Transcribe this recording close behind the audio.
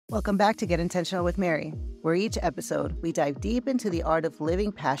Welcome back to Get Intentional with Mary, where each episode we dive deep into the art of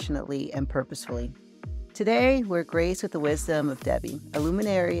living passionately and purposefully. Today, we're graced with the wisdom of Debbie, a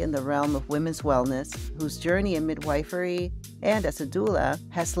luminary in the realm of women's wellness, whose journey in midwifery and as a doula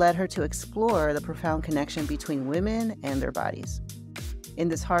has led her to explore the profound connection between women and their bodies. In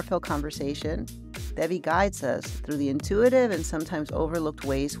this heartfelt conversation, Debbie guides us through the intuitive and sometimes overlooked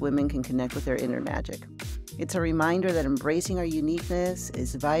ways women can connect with their inner magic. It's a reminder that embracing our uniqueness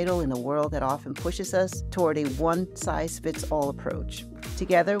is vital in a world that often pushes us toward a one-size-fits-all approach.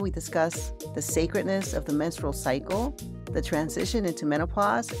 Together, we discuss the sacredness of the menstrual cycle, the transition into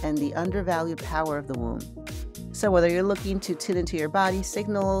menopause, and the undervalued power of the womb. So whether you're looking to tune into your body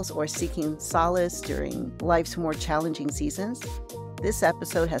signals or seeking solace during life's more challenging seasons, this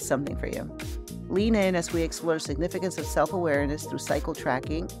episode has something for you. Lean in as we explore the significance of self-awareness through cycle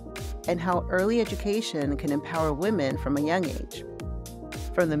tracking and how early education can empower women from a young age.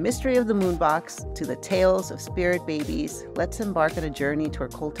 From the mystery of the moon box to the tales of spirit babies, let's embark on a journey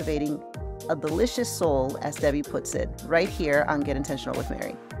toward cultivating a delicious soul, as Debbie puts it, right here on Get Intentional with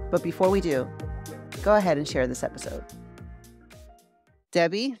Mary. But before we do, go ahead and share this episode.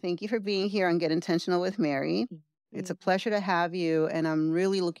 Debbie, thank you for being here on Get Intentional with Mary. It's a pleasure to have you, and I'm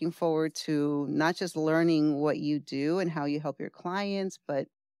really looking forward to not just learning what you do and how you help your clients, but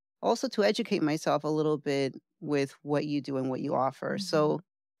also to educate myself a little bit with what you do and what you offer. So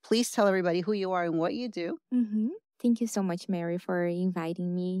please tell everybody who you are and what you do. Thank you so much, Mary, for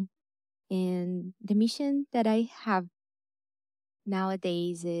inviting me. And the mission that I have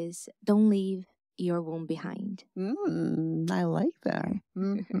nowadays is don't leave your womb behind. I like that.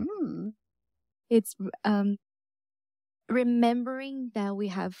 It's remembering that we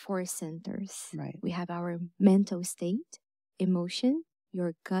have four centers. Right. We have our mental state, emotion,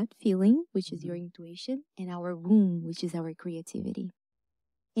 your gut feeling, which is your intuition, and our womb, which is our creativity.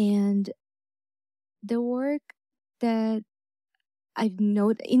 And the work that I've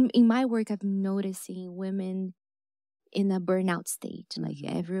noticed in my work, I've noticing women in a burnout state. Like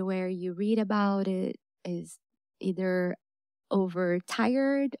everywhere you read about it is either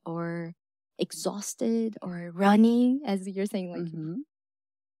overtired or exhausted or running, as you're saying, like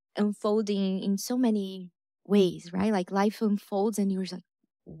unfolding in so many ways, right? Like life unfolds and you're just like,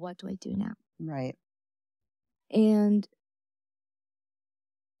 what do I do now? Right. And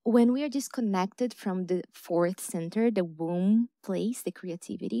when we are disconnected from the fourth center, the womb place, the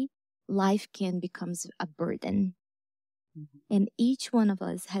creativity, life can become a burden. And each one of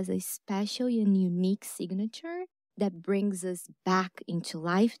us has a special and unique signature that brings us back into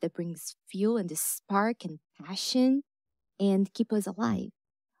life, that brings fuel and the spark and passion and keep us alive.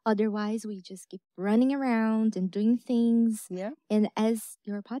 Otherwise, we just keep running around and doing things. Yeah. And as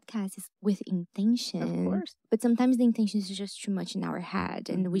your podcast is with intention, Of course. but sometimes the intention is just too much in our head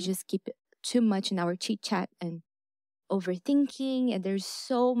and we just keep too much in our chit chat and overthinking. And there's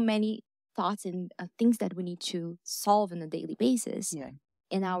so many thoughts and things that we need to solve on a daily basis. Yeah.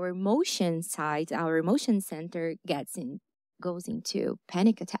 And our emotion side, our emotion center goes into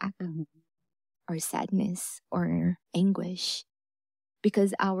panic attack or sadness or anguish.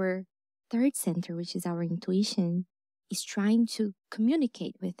 Because our third center, which is our intuition, is trying to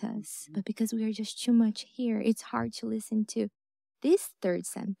communicate with us. But because we are just too much here, it's hard to listen to this third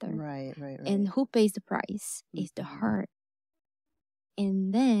center. Right. And who pays the price is the heart.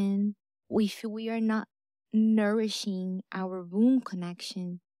 And then if we are not nourishing our womb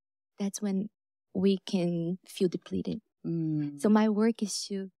connection, that's when we can feel depleted. So my work is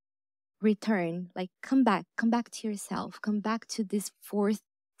to return, like come back to yourself, come back to this fourth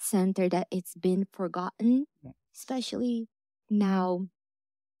center that it's been forgotten, especially now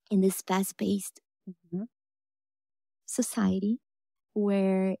in this fast-paced society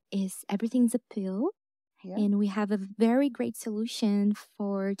where everything's a pill. And we have a very great solution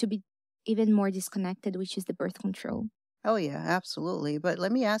to be even more disconnected, which is the birth control. Oh, yeah, absolutely. But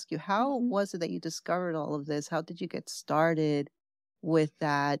let me ask you, how was it that you discovered all of this? How did you get started with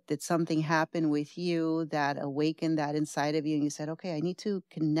that? Did something happen with you that awakened that inside of you and you said, okay, I need to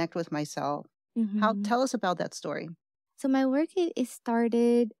connect with myself? Tell us about that story. So my work, it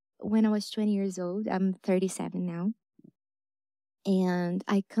started when I was 20 years old. I'm 37 now. And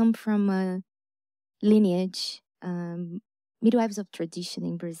I come from a lineage, midwives of tradition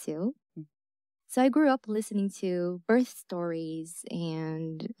in Brazil. So I grew up listening to birth stories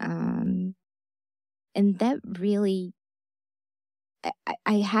and that really,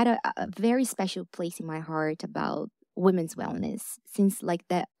 I had a very special place in my heart about women's wellness since like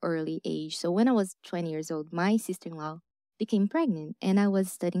that early age. So when I was 20 years old, my sister-in-law became pregnant and I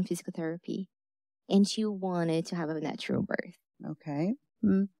was studying physical therapy and she wanted to have a natural birth. Okay.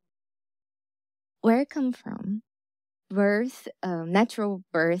 where I come from, birth, natural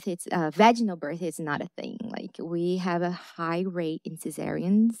birth, it's vaginal birth is not a thing. Like, we have a high rate in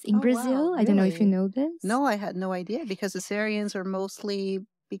cesareans in Brazil. Wow, I don't know if you really? know this. No, I had no idea, because cesareans are mostly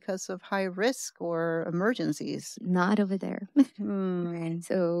because of high risk or emergencies. Not over there.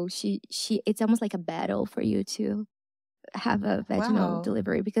 So it's almost like a battle for you to have a vaginal Wow.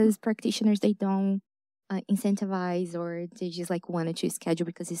 delivery, because practitioners, they don't incentivize, or they just like wanted to schedule,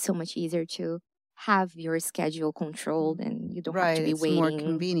 because it's so much easier to have your schedule controlled and you don't have to Right, be it's waiting. more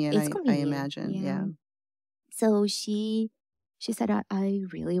convenient, It's I convenient. imagine. Yeah. So she said, I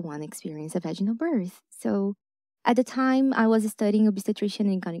really want to experience a vaginal birth. So at the time, I was studying obstetrician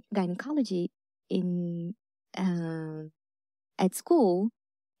and gynecology in at school.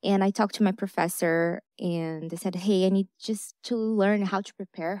 And I talked to my professor, and they said, hey, I need just to learn how to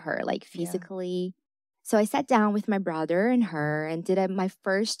prepare her, like, physically. So I sat down with my brother and her and did my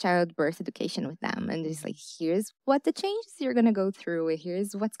first childbirth education with them. And it's like, here's what the changes you're going to go through.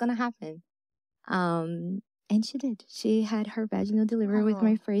 Here's what's going to happen. And she did. She had her vaginal delivery with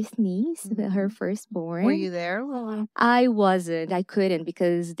my first niece, her firstborn. Were you there? I wasn't. I couldn't,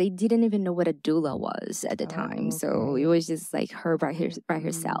 because they didn't even know what a doula was at the time. So it was just like her by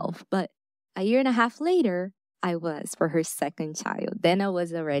herself. But a year and a half later, I was for her second child. Then I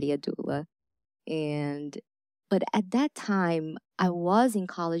was already a doula. But at that time, I was in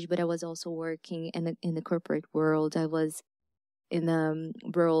college, but I was also working in the corporate world. I was in a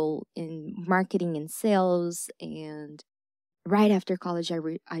role in marketing and sales. And right after college,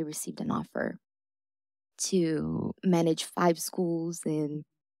 I received an offer to manage 5 schools, and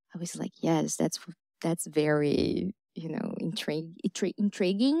I was like, yes, that's very,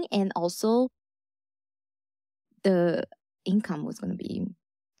 intriguing, and also the income was going to be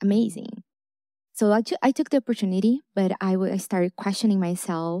amazing. So I took the opportunity, but I started questioning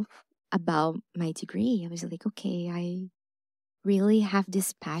myself about my degree. I was like, okay, I really have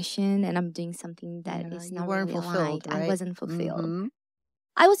this passion, and I'm doing something that is not really aligned. Right? I wasn't fulfilled.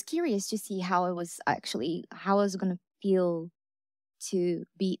 I was curious to see how I was going to feel to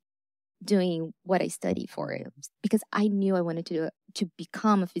be doing what I studied for, because I knew I wanted to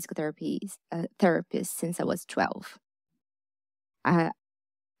become a physical therapist since I was 12.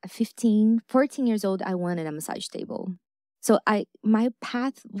 14 years old, I wanted a massage table. So my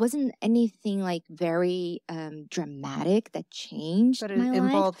path wasn't anything like very dramatic that changed But it my life.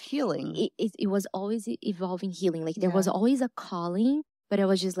 involved healing. It was always evolving healing. Like, there was always a calling, but I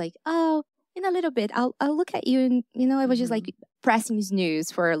was just like, oh, in a little bit, I'll look at you, and I was just like pressing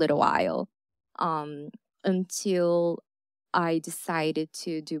snooze for a little while, until I decided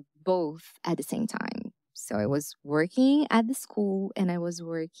to do both at the same time. So I was working at the school, and I was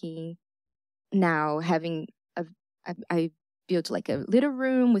working now having I built like a little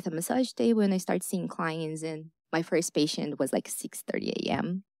room with a massage table, and I started seeing clients, and my first patient was like 6:30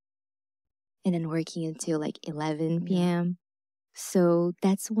 a.m. and then working until like 11 p.m. So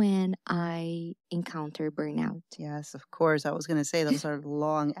that's when I encountered burnout. Yes, of course. I was going to say, those are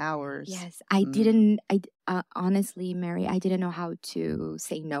long hours. Yes, honestly, Mary, I didn't know how to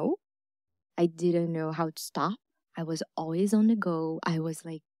say no. I didn't know how to stop. I was always on the go. I was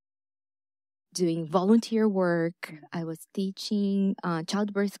like doing volunteer work. I was teaching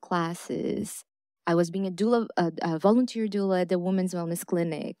childbirth classes. I was being a volunteer doula at the Women's Wellness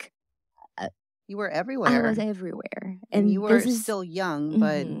Clinic. You were everywhere. I was everywhere. And you were still young,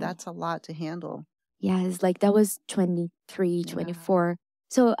 but that's a lot to handle. Yes, like that was 23, 24.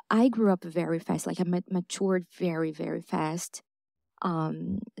 So I grew up very fast. Like, I matured very, very fast.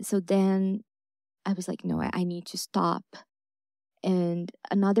 So then I was like, no, I need to stop. And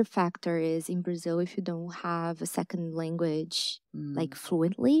another factor is, in Brazil, if you don't have a second language like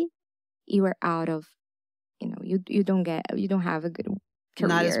fluently, you are out of, you don't have a good career.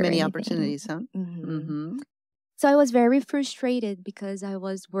 Not as many opportunities, huh? So I was very frustrated, because I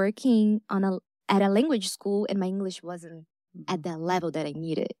was working at a language school, and my English wasn't at the level that I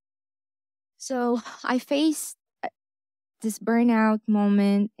needed. So I faced this burnout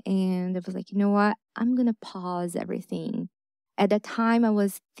moment, and I was like, you know what? I'm going to pause everything. At that time, I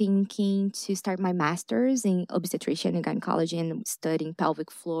was thinking to start my master's in obstetrician and gynecology, and studying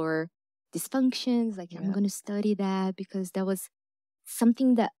pelvic floor dysfunctions. Like, I'm going to study that, because that was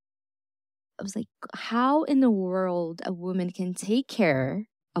something that I was like, how in the world a woman can take care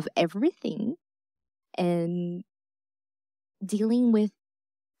of everything and dealing with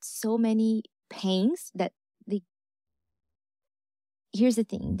so many pains that here's the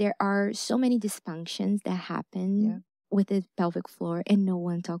thing, there are so many dysfunctions that happen with the pelvic floor, and no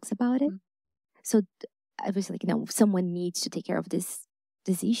one talks about it. So I was like, no, someone needs to take care of this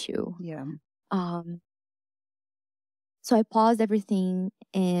issue. So I paused everything.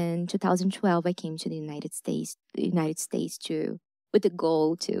 In 2012, I came to the United States, with the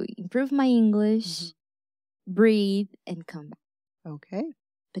goal to improve my English, breathe, and come back. Okay.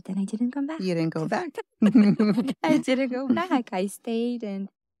 But then I didn't come back. You didn't go back. I didn't go back. I stayed, and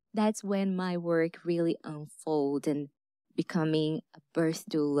that's when my work really unfolded and becoming a birth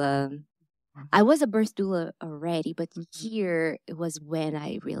doula. I was a birth doula already, but here it was when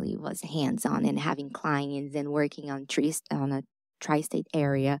I really was hands-on and having clients and working on a tri-state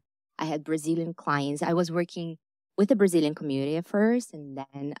area. I had Brazilian clients. I was working with the Brazilian community at first, and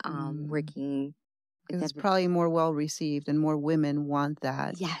then working. It's probably more well received, and more women want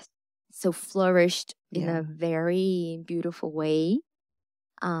that. Yes, so flourished in a very beautiful way.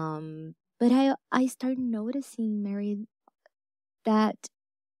 But I started noticing, Mary, that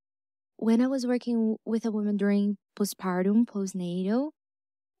when I was working with a woman during postnatal,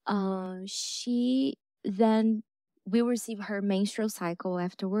 we received her menstrual cycle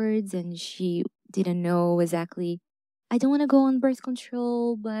afterwards, and she didn't know exactly. I don't want to go on birth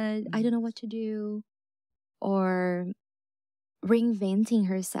control, but I don't know what to do, or reinventing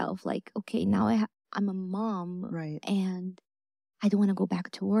herself. Like, okay, now I'm a mom, right, and I don't want to go back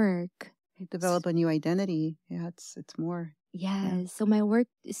to work. Develop a new identity. Yeah, it's more. Yeah. So my work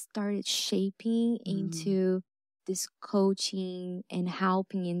started shaping into this coaching and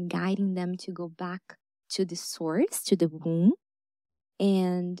helping and guiding them to go back to the source, to the womb.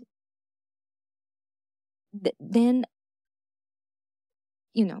 And then,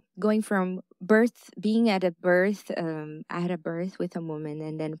 going from being at a birth, I had a birth with a woman,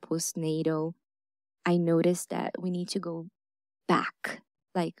 and then postnatal, I noticed that we need to go back.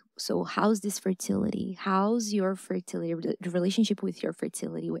 Like, so how's this fertility? How's your fertility, the relationship with your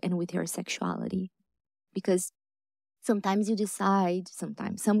fertility and with your sexuality? Because sometimes you decide,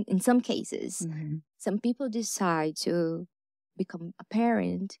 in some cases, some people decide to become a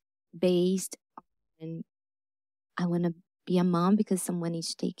parent based on, I want to be a mom because someone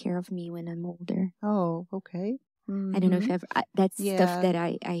needs to take care of me when I'm older. Oh, okay. I don't know if that's stuff that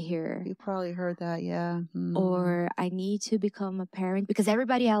I hear. You probably heard that, yeah. Or I need to become a parent because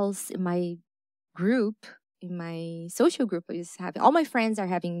everybody else in my group, in my social group, is having, all my friends are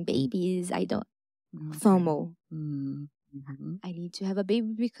having babies. I don't. FOMO. I need to have a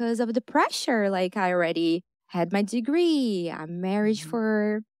baby because of the pressure. Like, I already had my degree. I'm married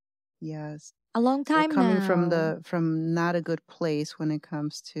for a long time now. Coming from not a good place when it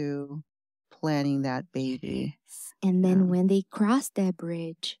comes to planning that baby. And then when they cross that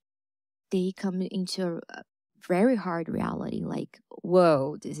bridge, they come into a very hard reality. Like,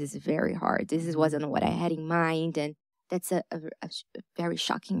 whoa, this is very hard. This wasn't what I had in mind. And that's a very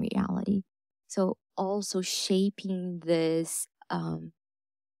shocking reality. So also shaping this,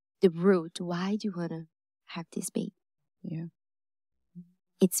 the root. Why do you want to have this baby? Yeah.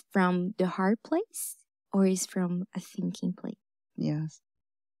 It's from the heart place, or is from a thinking place? Yes.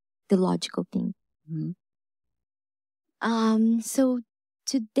 The logical thing. So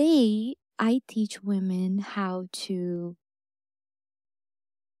today I teach women how to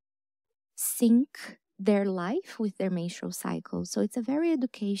sync their life with their menstrual cycle. So it's a very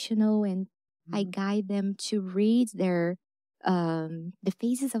educational, and I guide them to read their the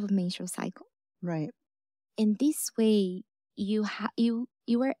phases of a menstrual cycle. Right. In this way, you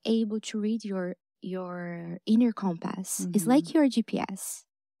are able to read your inner compass. It's like your GPS.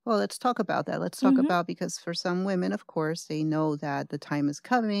 Well, let's talk about that. Let's talk about, because for some women, of course, they know that the time is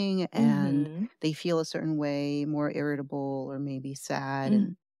coming and they feel a certain way, more irritable or maybe sad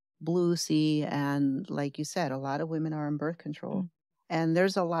and bluesy. And like you said, a lot of women are on birth control. And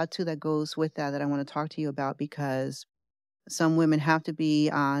there's a lot too that goes with that I want to talk to you about, because some women have to be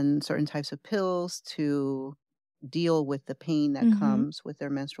on certain types of pills to deal with the pain that comes with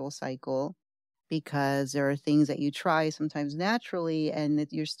their menstrual cycle, because there are things that you try sometimes naturally and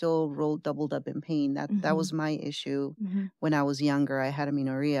you're still doubled up in pain. That was my issue when I was younger. I had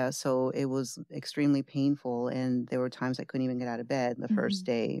amenorrhea, so it was extremely painful, and there were times I couldn't even get out of bed the first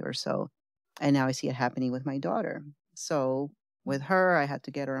day or so. And now I see it happening with my daughter. So with her, I had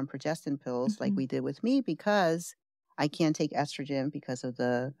to get her on progestin pills like we did with me, because I can't take estrogen because of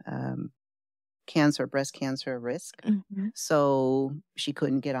the breast cancer risk. So she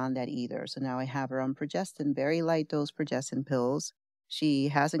couldn't get on that either. So now I have her on progestin, very light dose progestin pills. She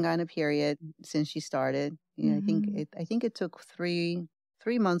hasn't gotten a period since she started. Yeah, I think it took three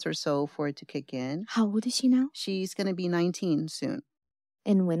months or so for it to kick in. How old is she now? She's going to be 19 soon.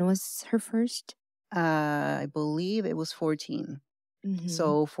 And when was her first? I believe it was 14.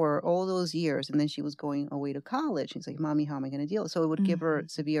 So for all those years, and then she was going away to college. She's like, Mommy, how am I going to deal? So it would give her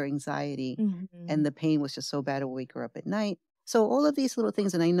severe anxiety, and the pain was just so bad it would wake her up at night. So all of these little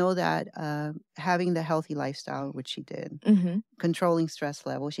things, and I know that having the healthy lifestyle, which she did, controlling stress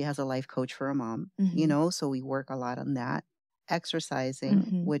level, she has a life coach for a mom, so we work a lot on that.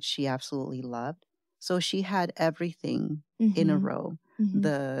 Exercising, which she absolutely loved. So she had everything in a row.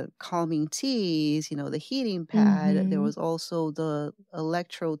 The calming teas, the heating pad. There was also the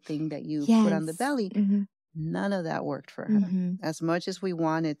electrode thing that you put on the belly. None of that worked for her as much as we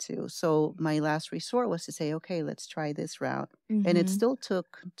wanted to. So my last resort was to say, okay, let's try this route. And it still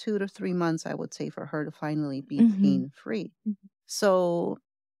took 2 to 3 months, I would say, for her to finally be pain-free. So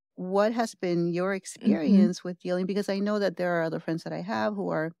what has been your experience with dealing? Because I know that there are other friends that I have who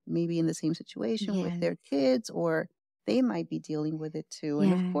are maybe in the same situation with their kids, or they might be dealing with it too.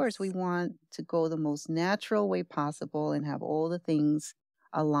 And of course, we want to go the most natural way possible and have all the things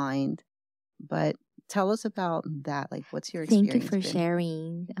aligned. But tell us about that. Like, what's your experience? Thank you for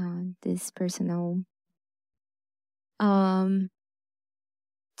sharing this personal. To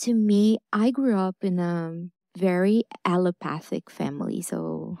me, I grew up in a very allopathic family.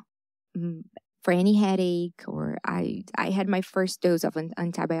 So for any headache, or I had my first dose of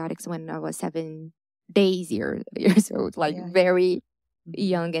antibiotics when I was 7 days years old, like very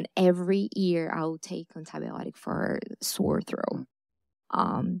young. And every year I'll take antibiotic for sore throat.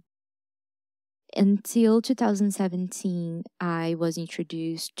 Until 2017, I was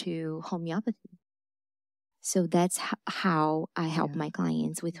introduced to homeopathy. So that's how I help my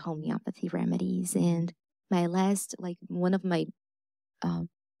clients with homeopathy remedies. And my last, one of my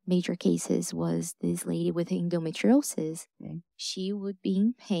major cases was this lady with endometriosis. She would be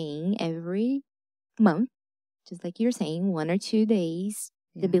in pain every month, just like you're saying, 1 or 2 days,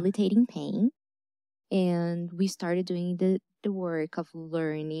 debilitating pain. And we started doing the work of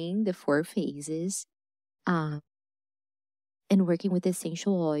learning the 4 phases and working with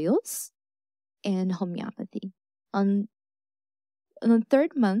essential oils and homeopathy. On the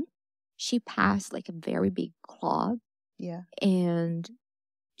 3rd month, she passed like a very big clot. And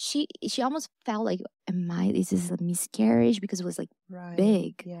she almost felt like, this is a miscarriage, because it was like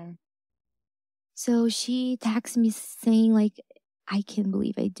big. So she texted me saying like, I can't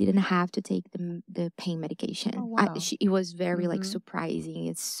believe I didn't have to take the pain medication. Oh, wow. It was very like surprising.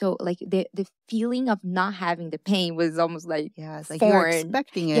 It's so like the feeling of not having the pain was almost like it's like you're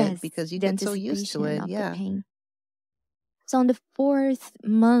expecting it because you get so used to it. The pain. So on the 4th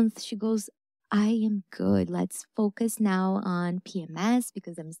month, she goes, I am good. Let's focus now on PMS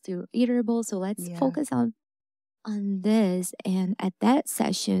because I'm still irritable. So let's focus on this. And at that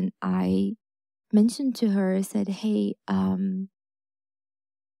session, I mentioned to her, I said, hey,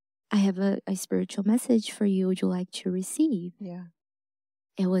 I have a spiritual message for you. Would you like to receive?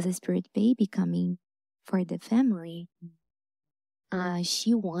 It was a spirit baby coming for the family.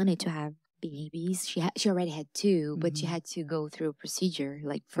 She wanted to have babies. She already had 2, but she had to go through a procedure.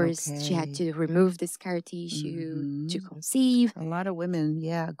 Like first, she had to remove the scar tissue to conceive. A lot of women,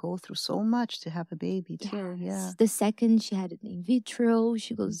 go through so much to have a baby too. The second, she had it in vitro.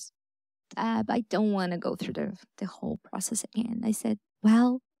 She goes, I don't want to go through the whole process again. I said,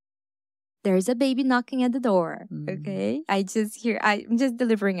 well, there's a baby knocking at the door. Okay. I'm just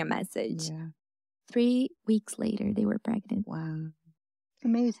delivering a message. 3 weeks later, they were pregnant. Wow.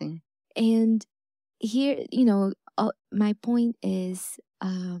 Amazing. And here, my point is,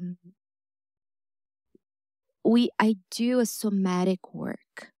 I do a somatic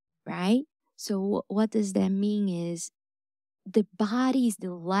work, right? So what does that mean is the body is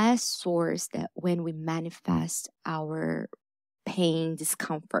the last source that when we manifest our pain,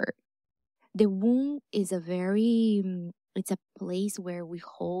 discomfort. The womb is it's a place where we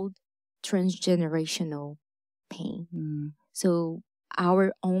hold transgenerational pain. So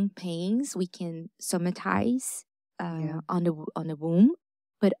our own pains, we can somatize on the womb,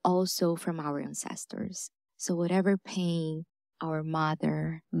 but also from our ancestors. So whatever pain our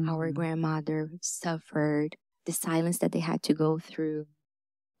mother, our grandmother suffered, the silence that they had to go through,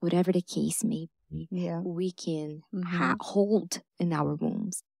 whatever the case may be, we can hold in our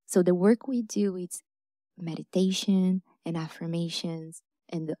wombs. So the work we do is meditation and affirmations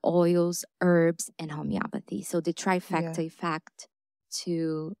and the oils, herbs, and homeopathy. So the trifecta effect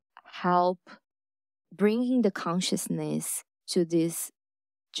to help bringing the consciousness to this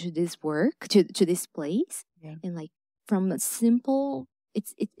work, to this place. And like from a simple,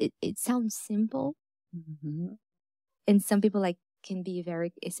 it sounds simple. And some people can be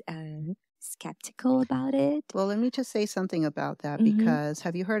very skeptical about it. Well, let me just say something about that because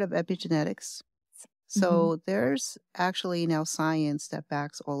have you heard of epigenetics? So there's actually now science that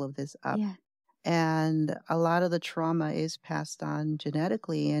backs all of this up. Yeah. And a lot of the trauma is passed on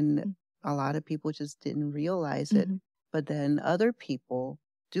genetically, and a lot of people just didn't realize it. But then other people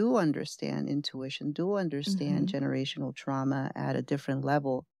do understand intuition, do understand generational trauma at a different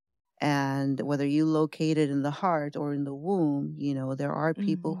level. And whether you locate it in the heart or in the womb, you know, there are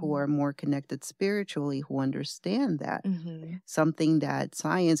people who are more connected spiritually who understand that. Something that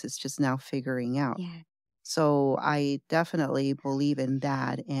science is just now figuring out. Yeah. So I definitely believe in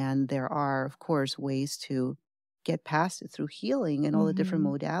that. And there are, of course, ways to get past it through healing and all the different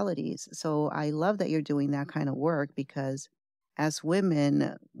modalities. So I love that you're doing that kind of work, because as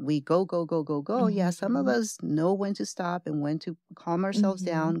women, we go, go, go, go, go. Yeah, some of us know when to stop and when to calm ourselves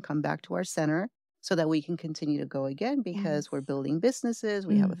down, come back to our center so that we can continue to go again, because we're building businesses,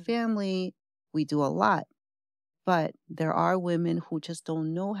 we have a family, we do a lot. But there are women who just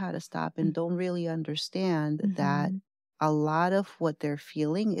don't know how to stop and don't really understand that a lot of what they're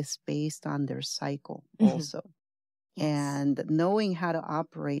feeling is based on their cycle also. And knowing how to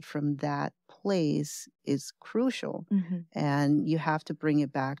operate from that place is crucial. And you have to bring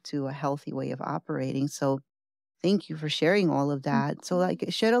it back to a healthy way of operating. So thank you for sharing all of that. So like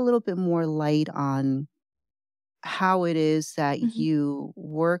shed a little bit more light on how it is that you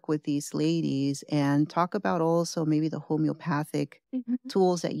work with these ladies, and talk about also maybe the homeopathic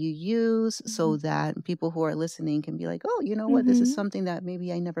tools that you use, so that people who are listening can be like, oh, you know what, this is something that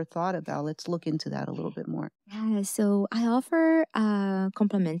maybe I never thought about. Let's look into that a little bit more. Yeah, so I offer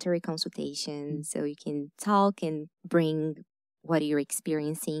complimentary consultation. So you can talk and bring what you're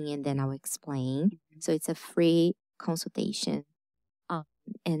experiencing, and then I'll explain. So it's a free consultation.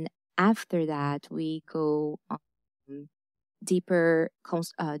 And after that, we go on deeper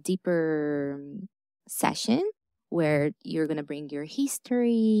session where you're going to bring your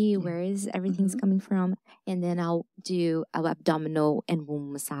history, where is everything's coming from. And then I'll do an abdominal and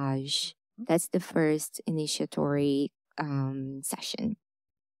womb massage. That's the first initiatory session.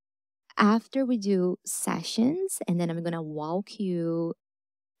 After we do sessions, and then I'm going to walk you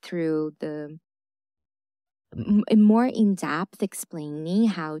through the more in-depth explaining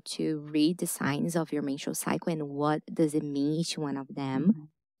how to read the signs of your menstrual cycle and what does it mean, each one of them,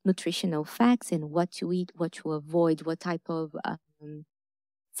 nutritional facts and what to eat, what to avoid, what type of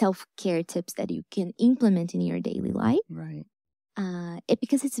self-care tips that you can implement in your daily life. Right.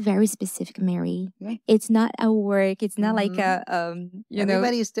 Because it's very specific, Mary. It's not a work. It's not like a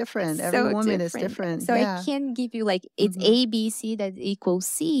everybody's different. Every woman is different. So I can't give you like it's A, B, C that equals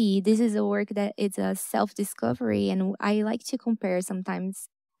C. This is a work that it's a self-discovery, and I like to compare sometimes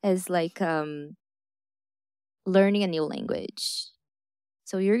as like learning a new language.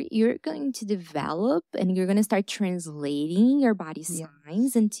 So you're going to develop, and you're going to start translating your body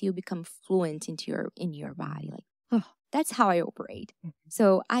signs until you become fluent in your body. Like, oh, that's how I operate.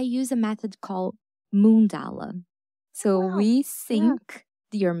 So I use a method called Moondala. So we sync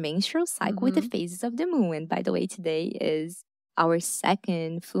your menstrual cycle with the phases of the moon. And by the way, today is our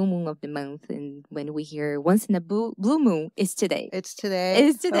second full moon of the month. And when we hear once in a blue moon, it's today. It's today.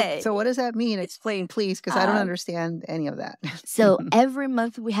 It's today. Oh, so what does that mean? Explain, please, because I don't understand any of that. So every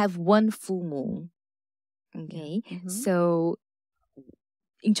month we have one full moon. Okay. So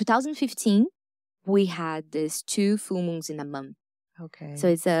in 2015, we had this 2 full moons in a month. Okay. So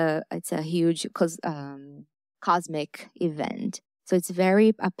it's a huge cosmic event. So it's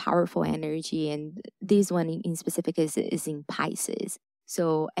very a powerful energy, and this one in specific is in Pisces.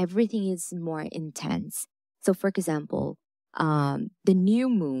 So everything is more intense. So for example, the new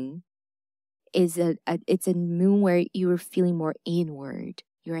moon is it's a moon where you're feeling more inward.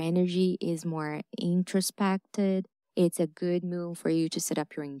 Your energy is more introspected. It's a good moon for you to set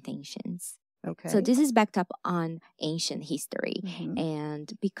up your intentions. Okay. So this is backed up on ancient history.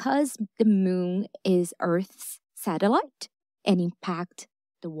 And because the moon is Earth's satellite and impact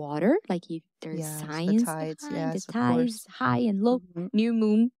the water, like if there's science behind the tides, high and low, new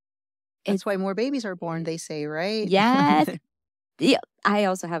moon. That's why more babies are born, they say, right? Yes. Yeah, I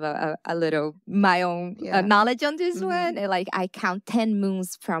also have a little, my own knowledge on this one. And like I count 10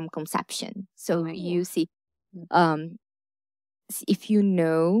 moons from conception. So you see, if you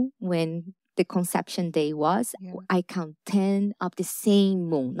know when the conception day was, I count 10 of the same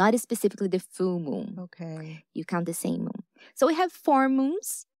moon, not specifically the full moon. Okay. You count the same moon. So we have 4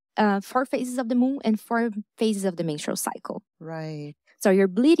 moons, 4 phases of the moon and 4 phases of the menstrual cycle. Right. So your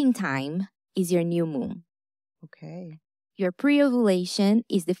bleeding time is your new moon. Okay. Your pre-ovulation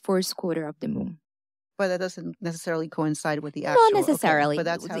is the first quarter of the moon. But that doesn't necessarily coincide with the actual. Not necessarily. Okay. But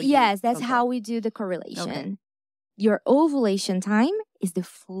that's how that's how we do the correlation. Okay. Your ovulation time is the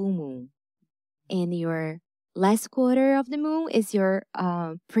full moon. and your last quarter of the moon is your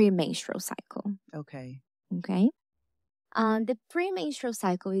premenstrual cycle. Okay. Okay. The premenstrual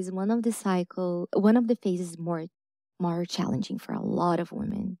cycle is one of the phases more challenging for a lot of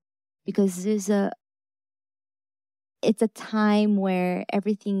women, because it's a time where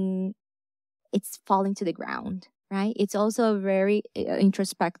everything it's falling to the ground, right? It's also a very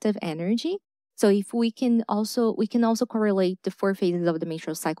introspective energy. So if we can also correlate the 4 phases of the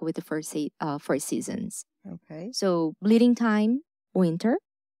menstrual cycle with the four seasons. Okay. So bleeding time, winter.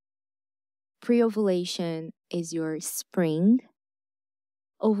 Pre-ovulation is your spring.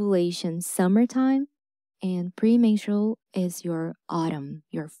 Ovulation, summertime. And premenstrual is your autumn,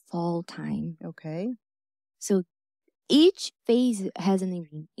 your fall time. Okay. So each phase has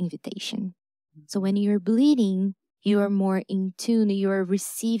an invitation. So when you're bleeding, you are more in tune, you are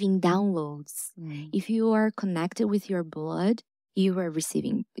receiving downloads. If you are connected with your blood, you are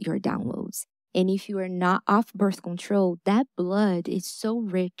receiving your downloads. And if you are not off birth control, that blood is so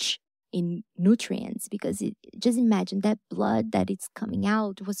rich in nutrients, because just imagine that blood that it's coming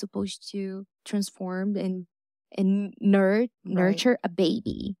out was supposed to transform and nurture a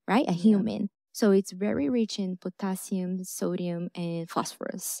baby, right? A human. So it's very rich in potassium, sodium, and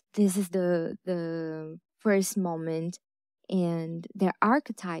phosphorus. This is the first moment. And their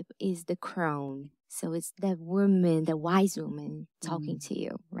archetype is the crone. So it's the woman, the wise woman talking to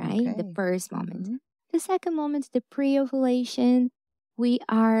you, right? Okay. The first moment. The second moment, the pre-ovulation, we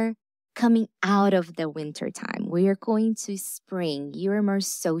are coming out of the winter time. We are going to spring. You're more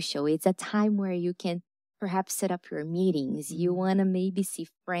social. It's a time where you can perhaps set up your meetings. You want to maybe see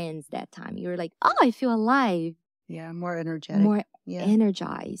friends that time. You're like, oh, I feel alive. Yeah, more energetic. More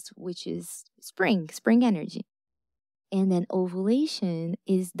energized, which is spring energy. And then ovulation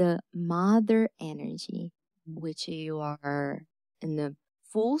is the mother energy, which you are in the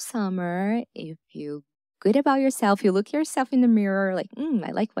full summer. If you good about yourself, you look yourself in the mirror like,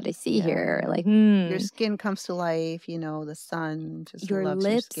 I like what I see here. Like, your skin comes to life, the sun just your loves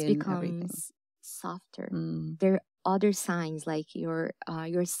lips your skin, becomes everything. Softer. There are other signs like your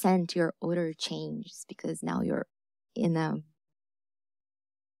scent, your odor changes, because now you're in a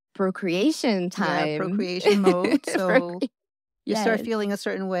procreation time. Yeah, procreation mode. So you start feeling a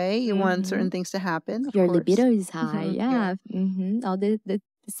certain way. You want certain things to happen. Your course. libido is high. Yeah. All the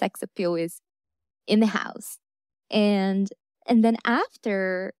sex appeal is in the house. And then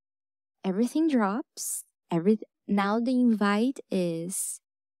after everything drops, now the invite is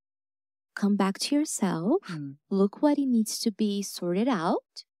come back to yourself, look what it needs to be sorted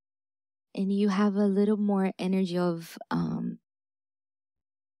out, and you have a little more energy of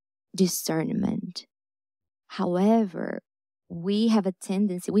discernment. However, we have a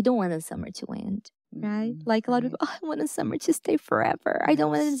tendency, we don't want the summer to end, right? Like a lot of people, I want the summer to stay forever. I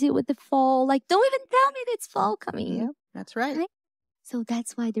don't want to deal with the fall. Like, don't even tell me that it's fall coming. Yeah, that's right. So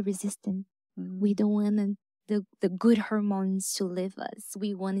that's why the resistance. We don't want the good hormones to leave us.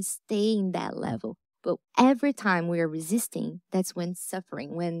 We want to stay in that level. But every time we are resisting, that's when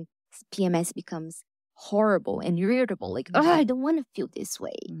suffering, when PMS becomes horrible and irritable. Like, I don't want to feel this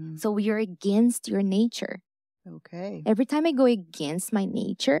way. So you're against your nature. Okay. Every time I go against my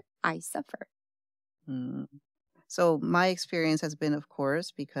nature, I suffer. So my experience has been, of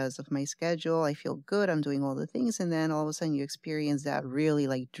course, because of my schedule, I feel good. I'm doing all the things. And then all of a sudden you experience that really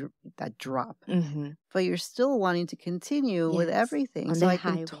like that drop. But you're still wanting to continue with everything. So I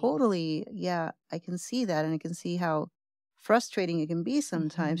can totally, I can see that. And I can see how frustrating it can be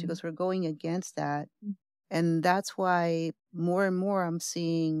sometimes because we're going against that. And that's why more and more I'm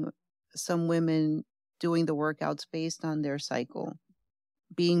seeing some women doing the workouts based on their cycle,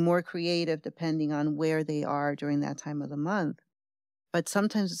 being more creative depending on where they are during that time of the month. But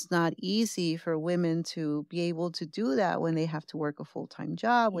sometimes it's not easy for women to be able to do that when they have to work a full-time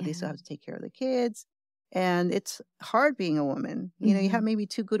job, where they still have to take care of the kids. And it's hard being a woman. You know, you have maybe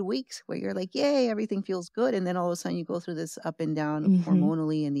 2 good weeks where you're like, yay, everything feels good. And then all of a sudden you go through this up and down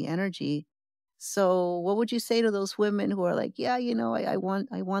hormonally and the energy. So what would you say to those women who are like, yeah, I want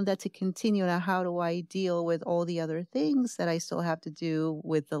that to continue. Now, how do I deal with all the other things that I still have to do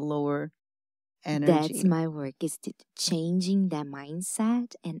with the lower energy? That's my work, is changing that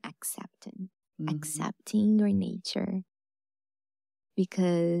mindset and accepting your nature.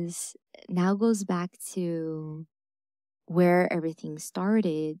 Because now goes back to where everything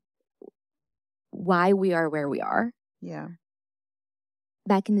started, why we are where we are. Yeah.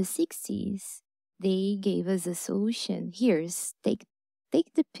 Back in the 60s, they gave us a solution. Here's take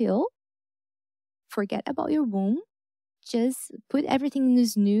the pill, forget about your womb, just put everything in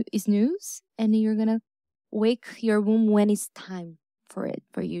snooze, and you're gonna wake your womb when it's time for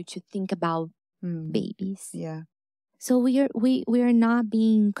you to think about babies. Yeah. So we are not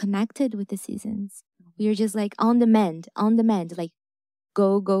being connected with the seasons. We are just like on demand, like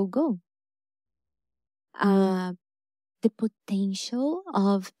go, go, go. The potential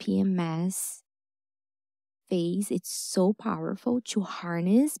of PMS phase, it's so powerful to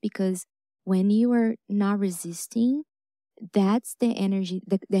harness, because when you are not resisting, that's the energy.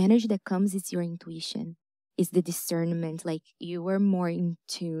 The energy that comes is your intuition, is the discernment. Like you are more in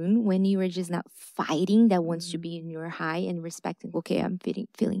tune when you are just not fighting that wants to be in your high, and respecting, okay, I'm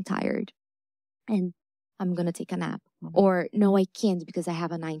feeling tired and I'm going to take a nap. Or no, I can't because I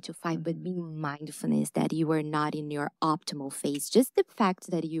have a 9 to 5, but being mindfulness that you are not in your optimal phase. Just the fact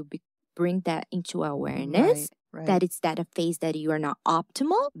that you bring that into awareness, that it's that a phase that you are not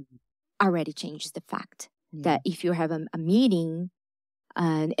optimal, already changes the fact that if you have a meeting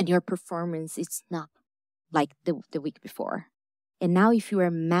and your performance, it's not like the week before. And now if you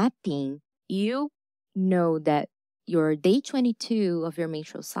are mapping, you know that your day 22 of your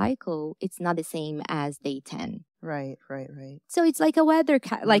menstrual cycle, it's not the same as day 10. Right. So it's like a weather,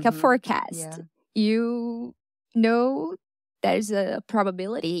 like a forecast. Yeah. You know there's a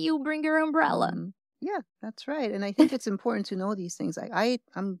probability you bring your umbrella. Yeah, that's right. And I think it's important to know these things.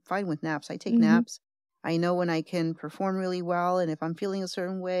 I'm fine with naps. I take naps. I know when I can perform really well. And if I'm feeling a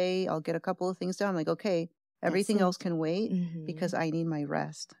certain way, I'll get a couple of things done. I'm like, okay, everything else can wait because I need my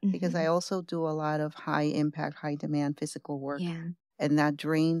rest. Because I also do a lot of high impact, high demand physical work. Yeah. And that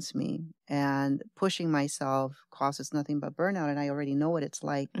drains me. And pushing myself causes nothing but burnout. And I already know what it's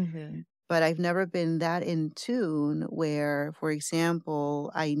like. But I've never been that in tune where, for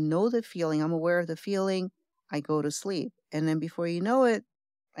example, I know the feeling, I'm aware of the feeling, I go to sleep. And then before you know it,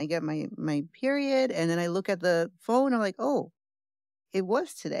 I get my period. And then I look at the phone, I'm like, oh, it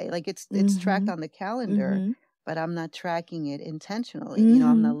was today. Like it's tracked on the calendar, but I'm not tracking it intentionally. You know,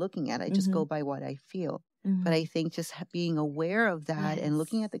 I'm not looking at it. I just go by what I feel. But I think just being aware of that and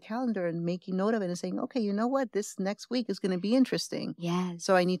looking at the calendar and making note of it and saying, okay, you know what? This next week is going to be interesting. Yes.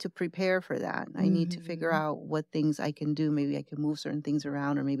 So I need to prepare for that. I need to figure out what things I can do. Maybe I can move certain things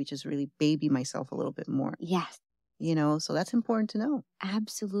around, or maybe just really baby myself a little bit more. Yes. You know, so that's important to know.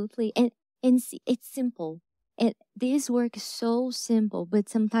 Absolutely. And see, it's simple. And this work is so simple, but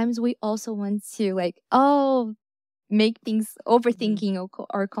sometimes we also want to make things overthinking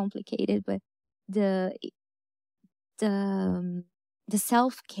or complicated. But the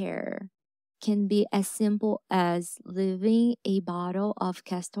self-care can be as simple as leaving a bottle of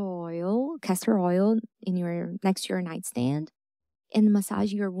castor oil in your next to your nightstand, and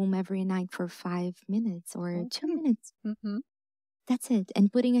massage your womb every night for 5 minutes or 2 minutes. That's it.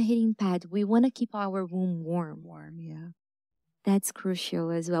 And putting a heating pad. We want to keep our womb warm. Yeah. That's crucial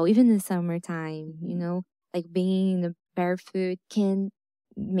as well. Even in the summertime, you know, like being barefoot can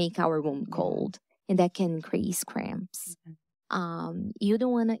make our womb cold, and that can increase cramps. You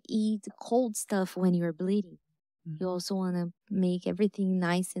don't want to eat cold stuff when you're bleeding. You also want to make everything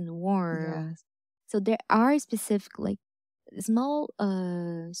nice and warm. Yes. So there are specific small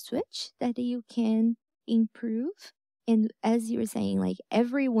switch that you can improve. And as you were saying, like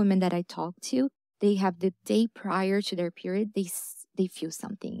every woman that I talk to, they have the day prior to their period, they feel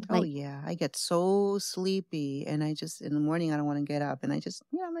something. Oh yeah, I get so sleepy, and I just in the morning I don't want to get up, and I just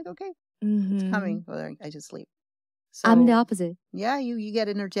I'm like, okay, it's coming, but I just sleep. So I'm the opposite. Yeah, you get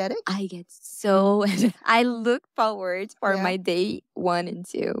energetic. I get so I look forward for my day 1 and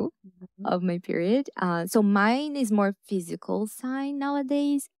 2 of my period. So mine is more physical sign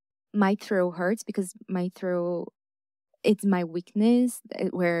nowadays. My throat hurts because my throat, it's my weakness,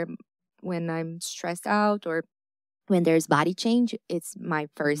 where when I'm stressed out or when there's body change, it's my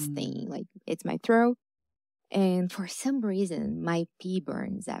first thing. Like it's my throat. And for some reason, my pee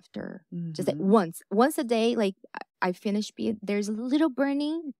burns after just like once a day. Like I finish pee, there's a little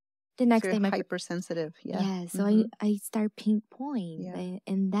burning. The next day, my hypersensitive. Yeah. So I start pinpoint,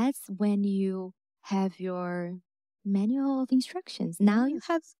 and that's when you have your manual of instructions. Now you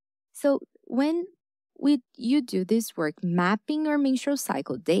have. So when you do this work, mapping your menstrual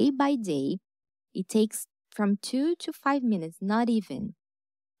cycle day by day, it takes from 2 to 5 minutes, not even.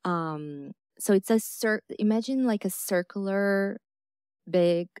 So it's imagine like a circular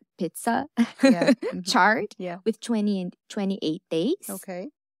big pizza chart with 20 and 28 days. Okay.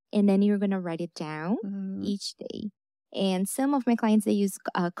 And then you're going to write it down each day. And some of my clients, they use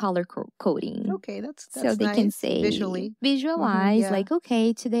color coding. Okay, that's so they nice. can say visualize like,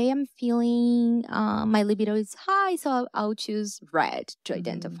 okay, today I'm feeling my libido is high, so I'll choose red to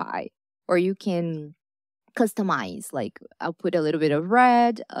identify. Or you can customize, like I'll put a little bit of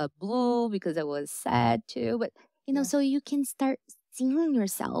red, blue because I was sad too. But so you can start seeing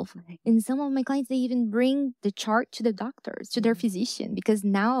yourself. And some of my clients, they even bring the chart to the doctors, to their physician, because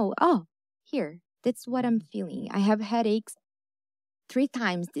now, here, that's what I'm feeling. I have headaches 3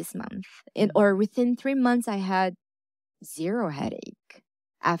 times this month. Or within 3 months, I had 0 headache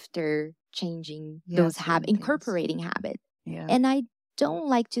after changing those habits, incorporating habits. Yeah. And I don't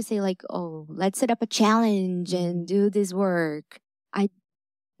like to say like, oh, let's set up a challenge and do this work. I'm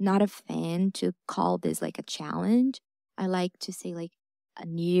not a fan to call this like a challenge. I like to say like a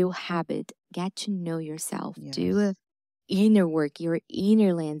new habit. Get to know yourself. Do a inner work, your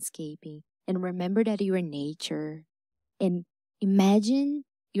inner landscaping. And remember that you're nature. And imagine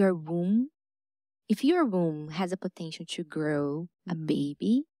your womb. If your womb has a potential to grow a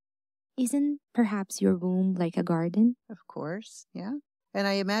baby, isn't perhaps your womb like a garden? Of course, yeah. And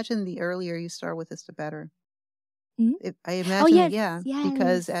I imagine the earlier you start with this, the better. I imagine,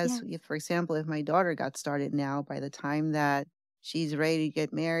 because if, for example, if my daughter got started now, by the time that she's ready to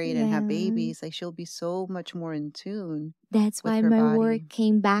get married and have babies, like she'll be so much more in tune. That's with why her my body. work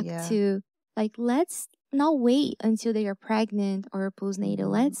came back to like, let's not wait until they are pregnant or postnatal.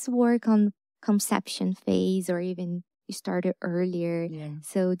 Let's work on conception phase, or even you started earlier.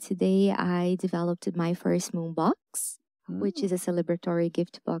 So today I developed my first moon box, which is a celebratory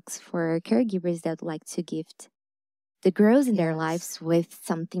gift box for caregivers that like to gift the girls in their lives with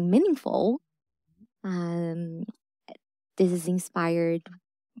something meaningful. This is inspired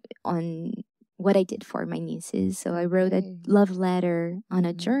on what I did for my nieces. So I wrote a love letter on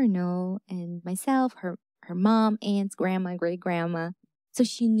a journal, and myself, her mom, aunts, grandma, great grandma. So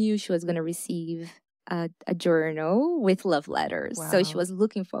she knew she was going to receive a journal with love letters. Wow. So she was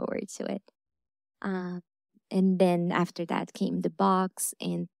looking forward to it. And then after that came the box.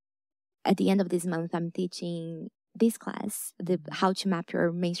 And at the end of this month, I'm teaching this class, how to map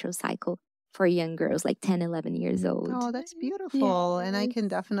your menstrual cycle for young girls, like 10, 11 years old. Oh, that's beautiful. And I can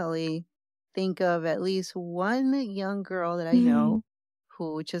definitely think of at least one young girl that I know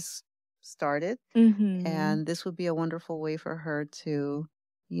who just started. And this would be a wonderful way for her to,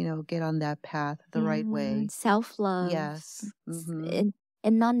 get on that path the right way. Self-love. Yes. And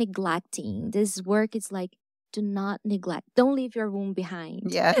not neglecting. This work is like, do not neglect. Don't leave your womb behind.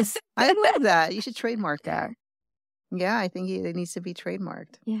 Yes. I love that. You should trademark that. Yeah, I think it needs to be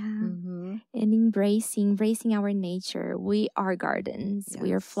trademarked. Yeah. And embracing our nature. We are gardens.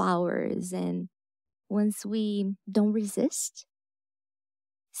 We are flowers. And once we don't resist,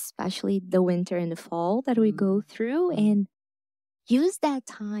 especially the winter and the fall that we go through, and use that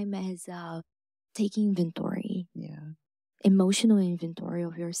time as taking inventory. Emotional inventory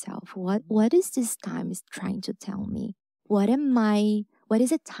of yourself. What is this time is trying to tell me? What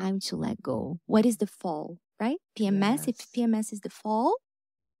is it time to let go? What is the fall, right? PMS, if PMS is the fall,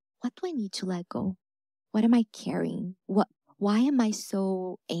 what do I need to let go? What am I carrying? Why am I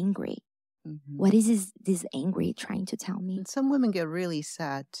so angry? What is this angry trying to tell me? And some women get really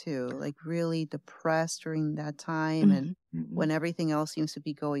sad too, like really depressed during that time. And when everything else seems to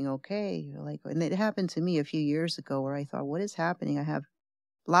be going okay, you're like, and it happened to me a few years ago where I thought, what is happening?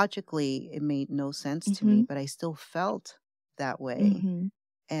 Logically, it made no sense to me, but I still felt that way.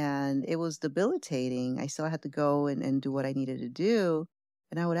 And it was debilitating. I still had to go and do what I needed to do.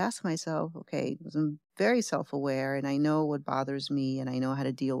 And I would ask myself, okay, I'm very self-aware and I know what bothers me and I know how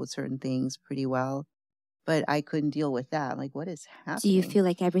to deal with certain things pretty well, but I couldn't deal with that. Like, what is happening? Do you feel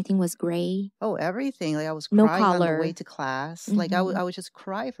like everything was gray? Oh, everything. Like I was No crying on color. the way to class. Like I would just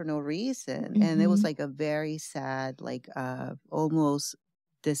cry for no reason. And it was like a very sad, like almost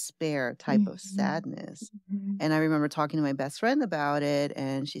despair type of sadness. And I remember talking to my best friend about it.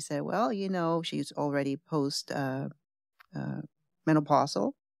 And she said, well, she's already post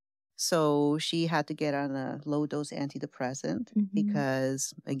menopausal. So she had to get on a low dose antidepressant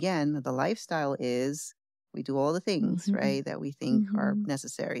because, again, the lifestyle is we do all the things, right, that we think are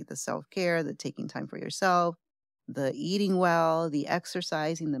necessary. The self-care, the taking time for yourself, the eating well, the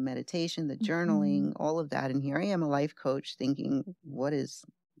exercising, the meditation, the journaling, all of that. And here I am, a life coach, thinking, what is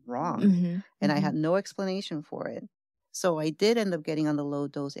wrong? And I had no explanation for it. So I did end up getting on the low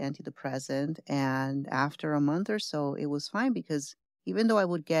dose antidepressant. And after a month or so, it was fine because even though I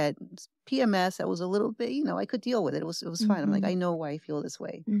would get PMS, that was a little bit, I could deal with it. It was fine. I'm like, I know why I feel this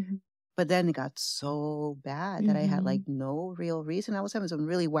way. But then it got so bad that I had like no real reason. I was having some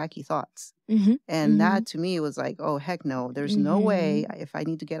really wacky thoughts. And that to me was like, oh, heck no. There's no way if I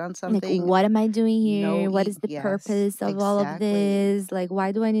need to get on something. Like, what am I doing here? What is the purpose of all of this? Like,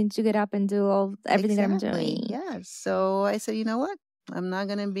 why do I need to get up and do everything that I'm doing? Yes. So I said, you know what? I'm not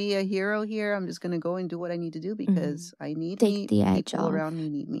going to be a hero here. I'm just going to go and do what I need to do because I need Take the edge people off. around me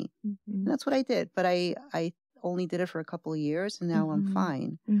need me. And that's what I did. But I only did it for a couple of years, and now I'm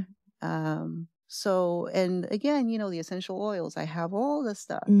fine. Mm-hmm. So, and again, the essential oils, I have all the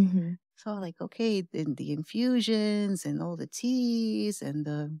stuff. Mm-hmm. So like, okay, the infusions and all the teas and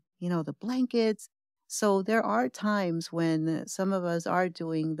the blankets. So there are times when some of us are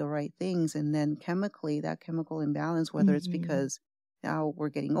doing the right things, and then chemically, that chemical imbalance, whether it's Mm-hmm. because now we're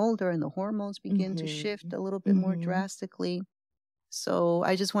getting older and the hormones begin to shift a little bit more drastically. So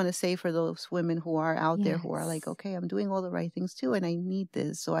I just want to say for those women who are out there who are like, Yes. okay, I'm doing all the right things too, and I need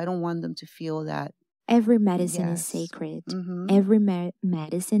this. So I don't want them to feel that Every medicine is yes. sacred. Mm-hmm. Every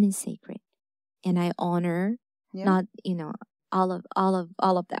medicine is sacred, and I honor Yeah. not all of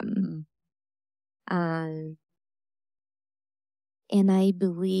them. Mm-hmm. And I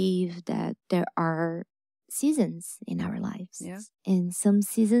believe that there are seasons in our lives. Yeah. And some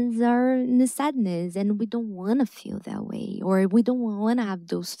seasons are in the sadness, and we don't want to feel that way, or we don't want to have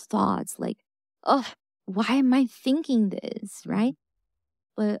those thoughts like, oh, why am I thinking this, right?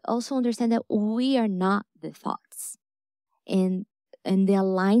 But also understand that we are not the thoughts. And the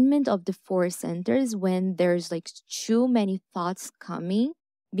alignment of the four centers, when there's like too many thoughts coming,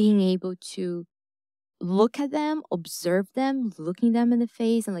 being able to look at them, observe them, looking them in the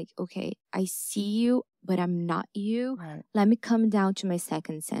face, and like, okay, I see you, but I'm not you. Right. Let me come down to my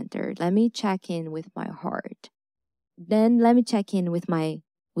second center. Let me check in with my heart. Then let me check in with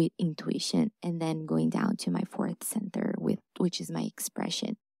intuition, and then going down to my fourth center, which is my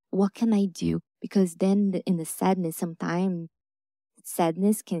expression. What can I do? Because then in the sadness, sometimes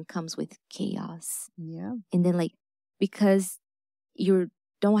sadness comes with chaos. Yeah. And then because you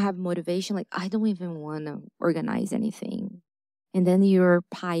don't have motivation, like I don't even want to organize anything. And then you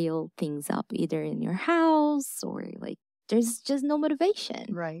pile things up either in your house or like there's just no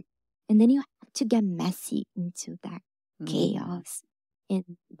motivation. Right. And then you have to get messy into that chaos.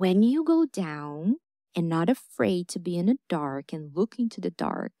 And when you go down and not afraid to be in the dark and look into the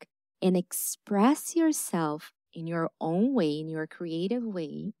dark and express yourself in your own way, in your creative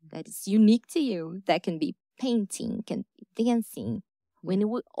way that is unique to you, that can be painting, can be dancing, when you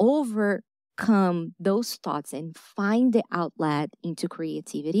would overcome those thoughts and find the outlet into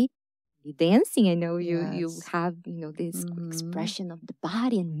creativity, dancing, I know you have this expression of the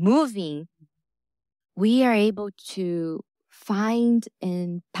body and moving, we are able to find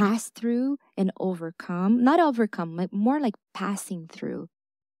and pass through and overcome, not overcome, more like passing through.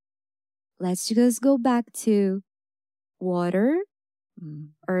 Let's just go back to water,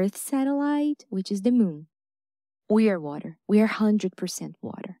 Earth satellite, which is the moon. We are water. We are 100%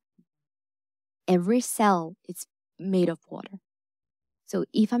 water. Every cell is made of water. So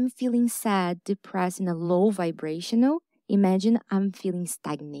if I'm feeling sad, depressed, in a low vibrational, imagine I'm feeling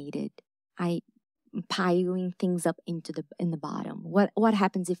stagnated. I'm piling things up in the bottom. What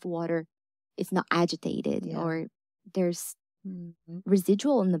happens if water is not agitated or there's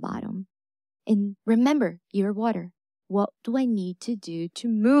residual in the bottom? And remember, you're water. What do I need to do to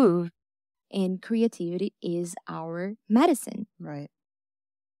move? And creativity is our medicine. Right.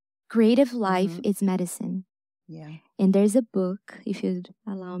 Creative life is medicine. Yeah. And there's a book, if you'd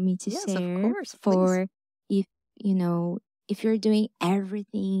allow me to share, of course, for if you're doing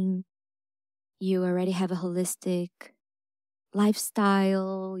everything, you already have a holistic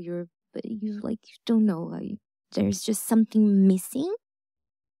lifestyle, but you don't know, there's just something missing.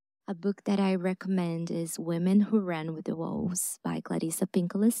 A book that I recommend is Women Who Ran with the Wolves by Clarissa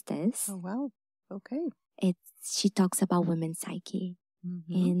Pinkola-Estes. Oh, wow. Okay. She talks about women's psyche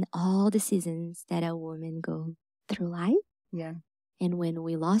in all the seasons that a woman go through life. Yeah. And when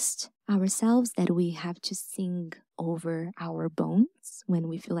we lost ourselves, that we have to sing over our bones when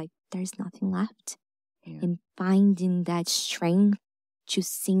we feel like there's nothing left. Yeah. And finding that strength to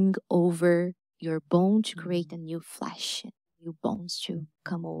sing over your bone to create a new flesh, new bones to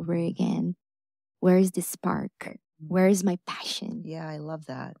come over again. Where is the spark? Where is my passion? Yeah, I love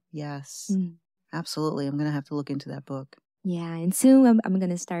that. Yes. Absolutely. I'm going to have to look into that book. Yeah, and soon I'm going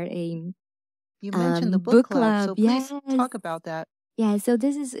to start a You mentioned the book club, so please talk about that. Yeah, so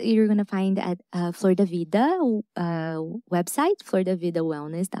this is, you're going to find at Flor da Vida website,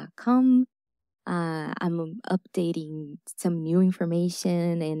 flordavidawellness.com. I'm updating some new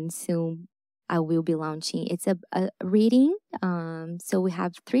information, and soon I will be launching. It's a reading. So we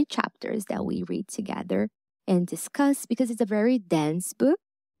have 3 chapters that we read together and discuss, because it's a very dense book.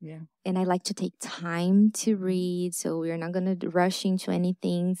 Yeah. And I like to take time to read, so we're not going to rush into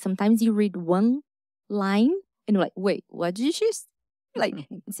anything. Sometimes you read one line and you're like, wait, what did you say? Like,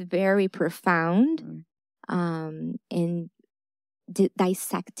 it's very profound. And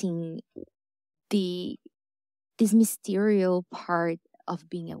dissecting this mysterious part of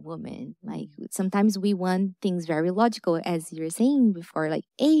being a woman. Like sometimes we want things very logical, as you're saying before, like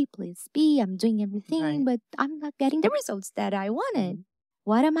A plus B, I'm doing everything, Right. but I'm not getting the results that I wanted.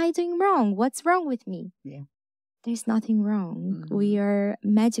 What am I doing wrong? What's wrong with me? Yeah. There's nothing wrong. We are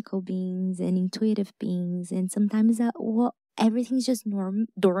magical beings and intuitive beings, and sometimes everything's just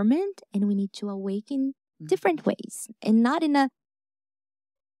dormant, and we need to awaken different ways, and not in a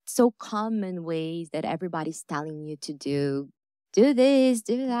so common ways that everybody's telling you to do this,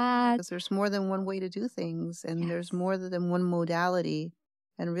 do that. Because there's more than one way to do things, and there's more than one modality,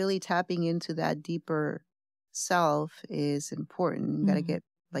 and really tapping into that deeper self is important. You got to get,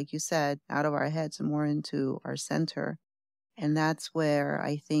 like you said, out of our heads and more into our center. And that's where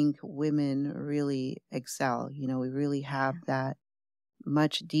I think women really excel. You know, we really have that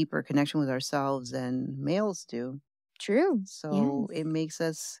much deeper connection with ourselves than males do. True. So it makes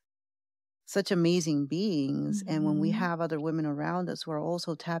us such amazing beings. And when we have other women around us who are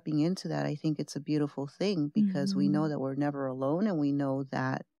also tapping into that, I think it's a beautiful thing, because we know that we're never alone, and we know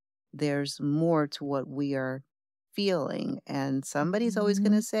that there's more to what we are feeling. And somebody's always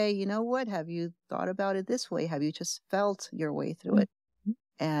going to say, you know what, have you thought about it this way? Have you just felt your way through it?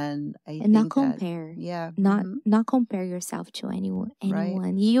 And I think not compare. Not compare yourself to anyone.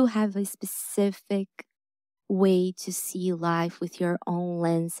 Right. You have a specific way to see life with your own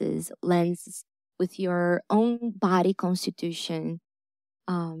lenses with your own body constitution.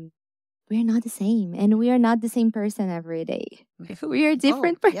 We're not the same, and we are not the same person every day. We are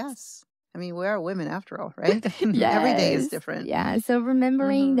different persons. Yes. I mean, we are women after all, right? Yes. Every day is different. Yeah. So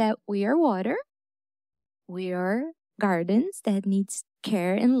remembering that we are water, we are gardens that needs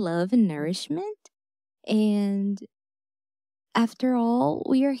care and love and nourishment. And after all,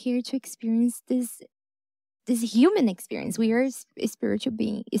 we are here to experience this human experience. We are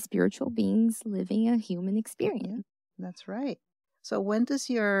spiritual beings living a human experience. That's right. So when does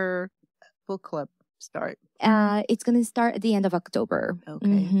your book club start? It's going to start at the end of October.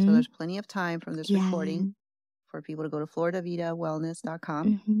 Okay. So there's plenty of time from this recording for people to go to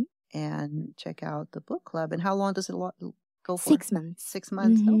floridavitawellness.com and check out the book club. And how long does it go for? 6 months. 6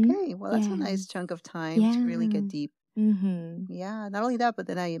 months. Okay. Well, that's a nice chunk of time to really get deep. Yeah. Not only that, but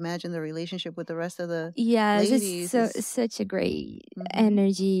then I imagine the relationship with the rest of the ladies. It's such a great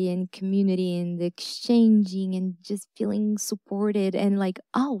energy and community, and the exchanging and just feeling supported, and like,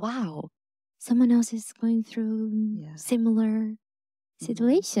 oh wow, someone else is going through similar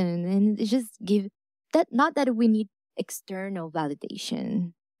situation, and it just give that. Not that we need external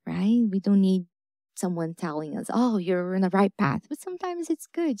validation, right? We don't need someone telling us, oh, you're on the right path. But sometimes it's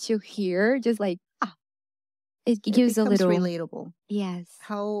good to hear, just like, it gives a little relatable. Yes.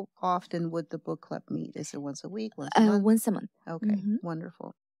 How often would the book club meet? Is it once a week? Once a month? Once a month. Okay.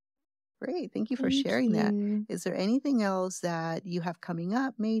 Wonderful. Great. Thank you for sharing that. Is there anything else that you have coming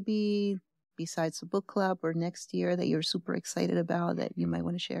up, maybe besides the book club or next year, that you're super excited about that you might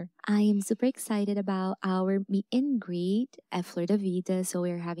want to share? I am super excited about our meet and greet at Florida Vita. So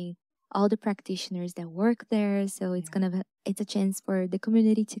we're having all the practitioners that work there. So it's a chance for the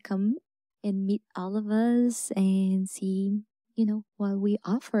community to come and meet all of us and see, what we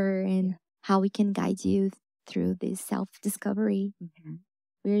offer and how we can guide you through this self-discovery.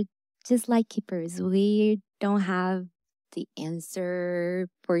 We're just like keepers. We don't have the answer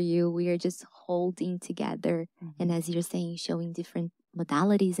for you. We are just holding together. And as you're saying, showing different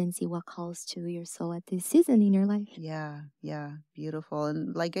modalities and see what calls to your soul at this season in your life. Yeah. Beautiful.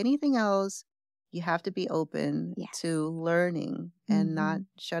 And like anything else, you have to be open to learning and not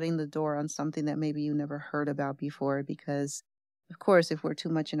shutting the door on something that maybe you never heard about before. Because, of course, if we're too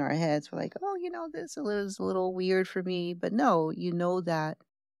much in our heads, we're like, oh, this is a little weird for me. But no, that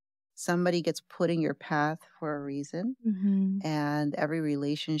somebody gets put in your path for a reason. And every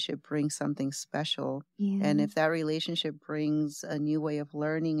relationship brings something special. And if that relationship brings a new way of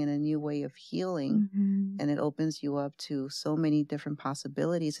learning and a new way of healing, and it opens you up to so many different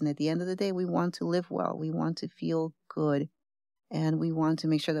possibilities. And at the end of the day, we want to live well. We want to feel good. And we want to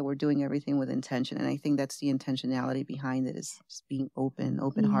make sure that we're doing everything with intention. And I think that's the intentionality behind it, is just being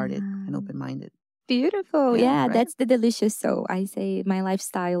open-hearted and open-minded. Beautiful. Yeah, right? That's the delicious soul. I say my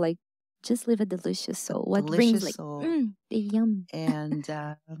lifestyle, like, just live a delicious soul. What brings the yum. And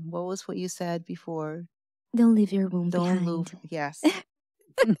what you said before? Don't leave your womb behind. Yes.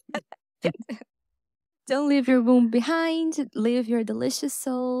 Don't leave your womb behind. Live your delicious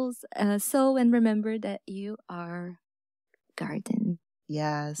soul, and remember that you are garden.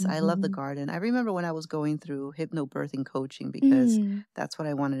 Yes, I love the garden. I remember when I was going through hypnobirthing coaching, because that's what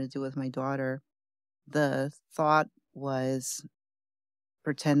I wanted to do with my daughter. The thought was,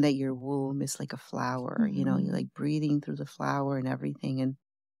 pretend that your womb is like a flower, you know, you're like breathing through the flower and everything.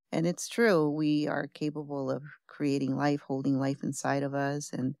 And it's true, we are capable of creating life, holding life inside of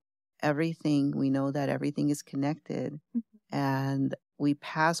us, and everything, we know that everything is connected. And we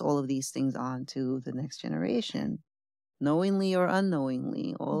pass all of these things on to the next generation, knowingly or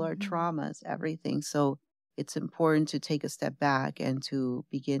unknowingly, all our traumas, everything. So it's important to take a step back and to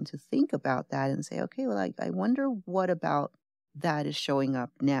begin to think about that and say, okay, well, I wonder what about that is showing up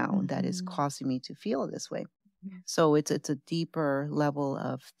now that is causing me to feel this way. So it's a deeper level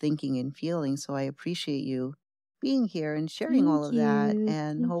of thinking and feeling. So I appreciate you being here and sharing all of that.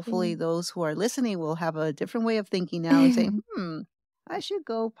 And hopefully those who are listening will have a different way of thinking now and say, I should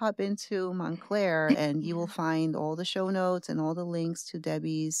go pop into Montclair, and you will find all the show notes and all the links to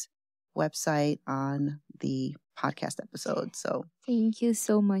Debbie's website on the podcast episode. So thank you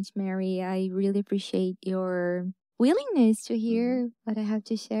so much, Mary. I really appreciate your willingness to hear what I have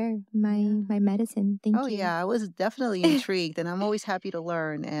to share, my medicine. Thank you. Oh, yeah, I was definitely intrigued, and I'm always happy to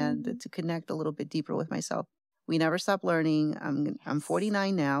learn and to connect a little bit deeper with myself. We never stop learning. I'm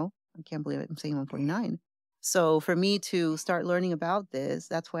 49 now. I can't believe it. I'm saying I'm 49. So for me to start learning about this,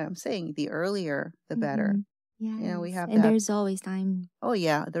 that's why I'm saying the earlier, the better. Yes. You know, we have and there's always time. Oh,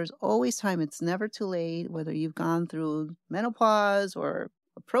 yeah, there's always time. It's never too late, whether you've gone through menopause or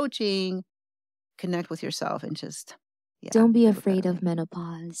approaching. Connect with yourself and just don't be afraid of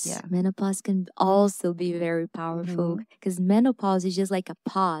menopause. Yeah. Menopause can also be very powerful because menopause is just like a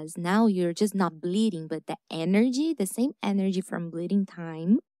pause. Now you're just not bleeding, but the energy, the same energy from bleeding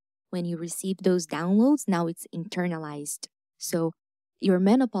time, when you receive those downloads, now it's internalized. So your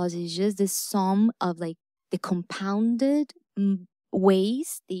menopause is just the sum of like the compounded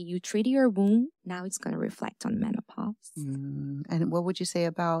ways that you treat your womb. Now it's going to reflect on menopause. And what would you say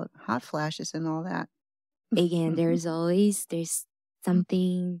about hot flashes and all that? Again, there's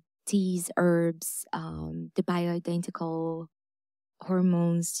something, teas, herbs, the bioidentical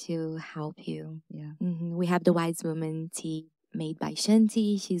hormones to help you. Yeah. We have the Wise Woman tea made by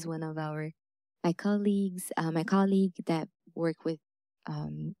Shanti. She's one of my colleagues, my colleague that work with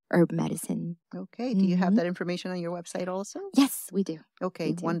herb medicine. Okay. Do you have that information on your website also? Yes, we do.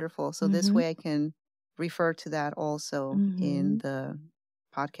 Okay, wonderful. So this way I can refer to that also in the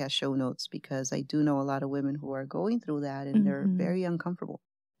podcast show notes, because I do know a lot of women who are going through that and they're very uncomfortable.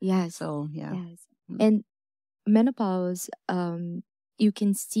 Yes. So, yeah. Yes. And menopause, you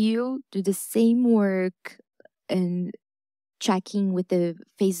can still do the same work and checking with the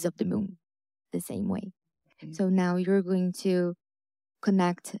phases of the moon the same way. Okay. So now you're going to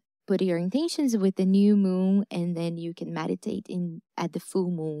put your intentions with the new moon, and then you can meditate at the full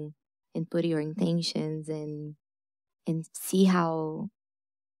moon and put your intentions and see how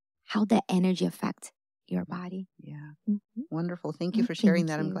that energy affects your body. Yeah. Wonderful. Thank you for sharing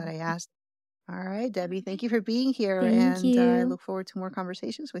that. I'm glad I asked. All right, Debbie, thank you for being here. Thank you. I look forward to more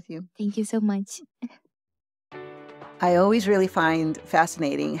conversations with you. Thank you so much. I always really find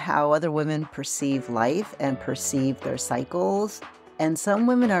fascinating how other women perceive life and perceive their cycles. And some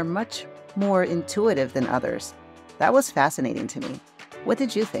women are much more intuitive than others. That was fascinating to me. What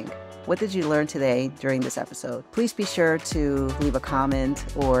did you think? What did you learn today during this episode? Please be sure to leave a comment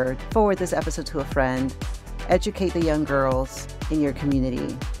or forward this episode to a friend. Educate the young girls in your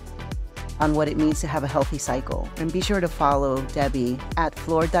community on what it means to have a healthy cycle. And be sure to follow Debbie at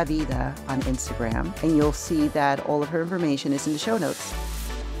Flor da Vida on Instagram, and you'll see that all of her information is in the show notes.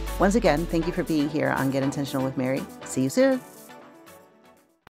 Once again, thank you for being here on Get Intentional with Mary. See you soon.